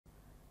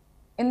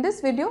In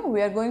this video,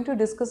 we are going to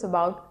discuss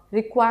about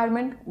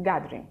requirement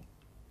gathering.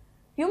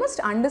 You must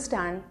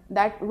understand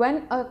that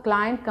when a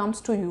client comes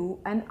to you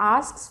and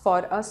asks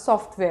for a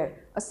software,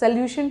 a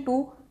solution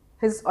to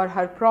his or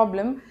her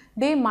problem,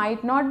 they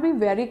might not be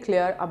very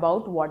clear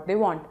about what they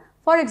want.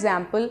 For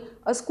example,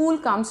 a school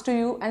comes to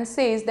you and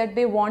says that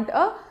they want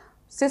a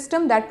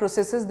system that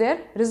processes their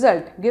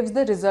result, gives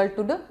the result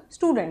to the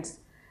students.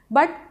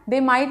 But they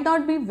might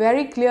not be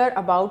very clear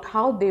about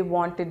how they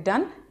want it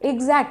done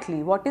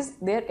exactly, what is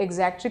their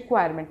exact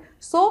requirement.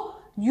 So,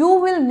 you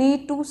will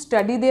need to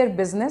study their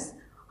business,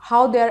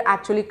 how they are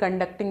actually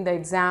conducting the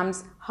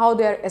exams, how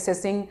they are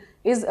assessing,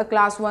 is a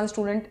class 1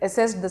 student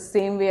assessed the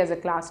same way as a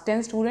class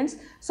 10 students.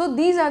 So,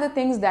 these are the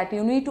things that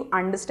you need to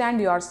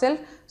understand yourself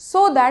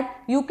so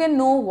that you can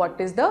know what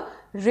is the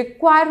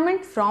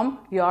requirement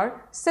from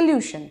your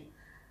solution.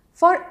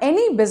 For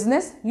any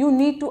business, you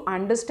need to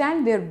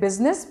understand their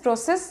business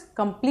process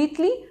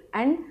completely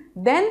and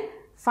then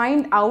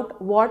find out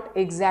what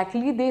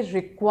exactly they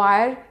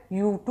require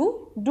you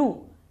to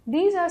do.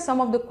 These are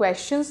some of the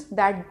questions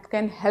that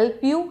can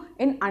help you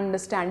in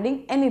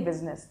understanding any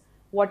business.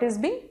 What is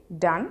being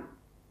done?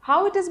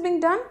 How it is being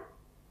done?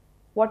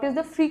 What is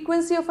the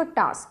frequency of a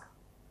task?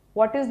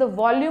 What is the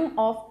volume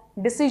of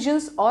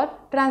decisions or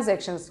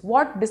transactions?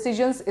 What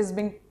decisions is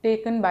being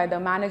taken by the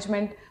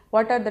management?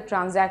 What are the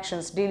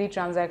transactions, daily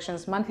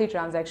transactions, monthly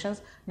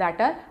transactions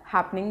that are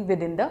happening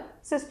within the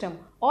system?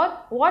 Or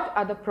what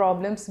are the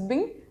problems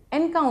being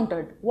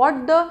encountered?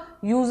 What the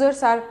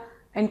users are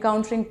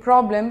encountering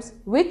problems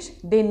which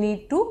they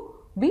need to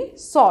be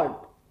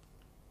solved?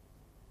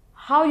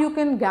 How you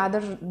can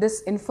gather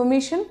this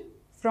information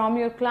from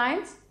your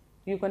clients?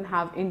 You can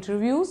have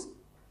interviews,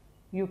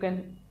 you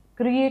can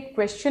create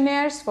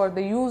questionnaires for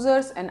the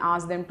users and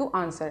ask them to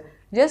answer.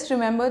 Just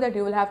remember that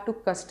you will have to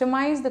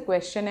customize the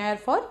questionnaire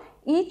for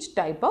each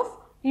type of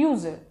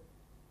user.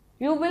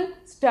 You will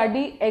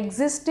study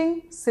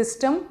existing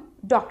system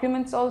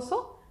documents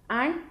also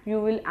and you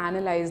will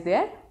analyze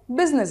their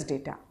business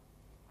data.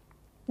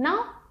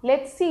 Now,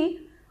 let's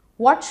see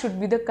what should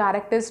be the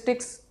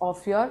characteristics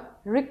of your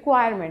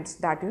requirements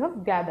that you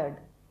have gathered.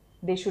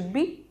 They should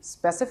be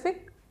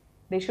specific,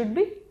 they should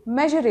be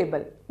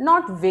measurable,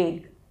 not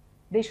vague.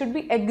 They should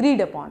be agreed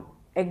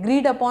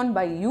upon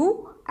by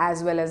you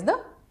as well as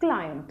the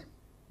client.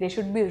 They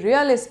should be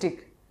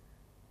realistic.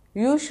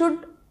 You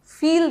should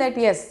feel that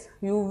yes,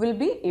 you will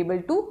be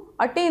able to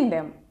attain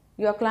them.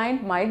 Your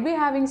client might be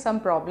having some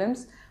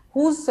problems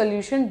whose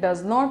solution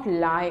does not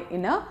lie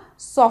in a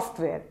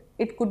software.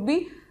 It could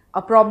be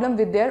a problem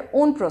with their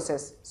own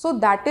process. So,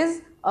 that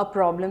is a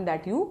problem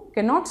that you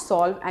cannot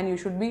solve and you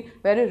should be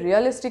very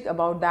realistic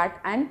about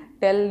that and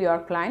tell your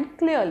client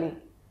clearly.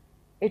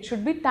 It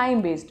should be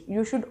time based.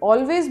 You should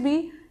always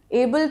be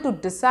able to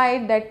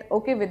decide that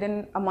okay,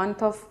 within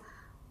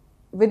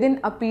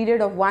a period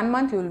of 1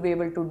 month you will be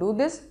able to do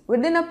this,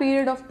 within a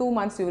period of 2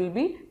 months you will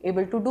be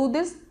able to do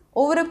this,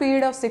 over a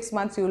period of 6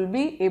 months you will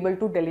be able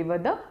to deliver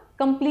the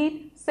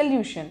complete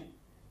solution.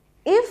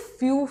 If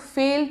you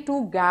fail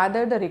to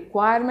gather the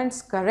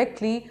requirements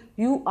correctly,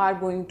 you are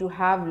going to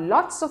have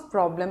lots of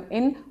problem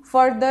in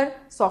further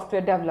software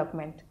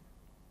development.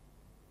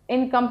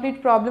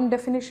 Incomplete problem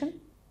definition.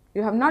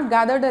 You have not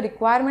gathered the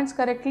requirements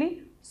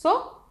correctly,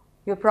 so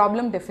your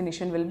problem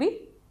definition will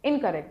be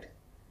incorrect.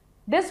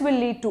 This will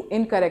lead to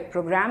incorrect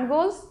program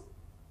goals.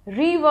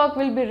 Rework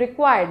will be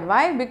required.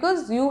 Why?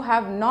 Because you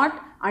have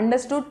not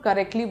understood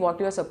correctly what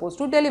you are supposed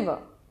to deliver.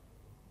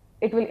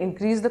 It will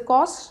increase the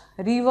cost.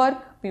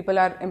 Rework, people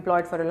are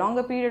employed for a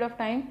longer period of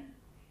time.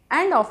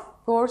 And of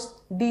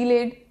course,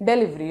 delayed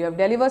delivery. You have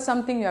delivered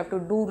something, you have to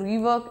do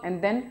rework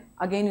and then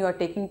again you are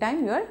taking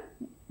time, you are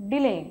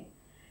delaying.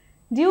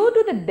 Due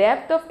to the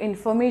depth of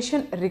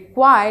information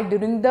required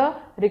during the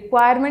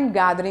requirement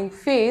gathering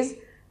phase,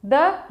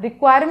 the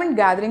requirement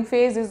gathering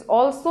phase is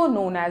also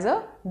known as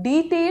a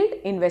detailed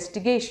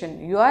investigation.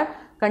 You are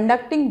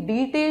conducting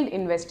detailed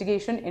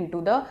investigation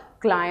into the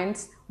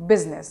client's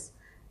business.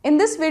 In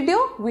this video,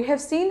 we have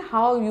seen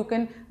how you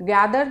can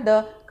gather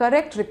the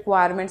correct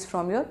requirements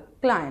from your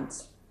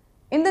clients.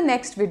 In the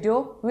next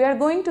video, we are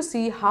going to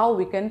see how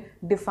we can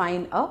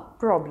define a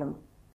problem.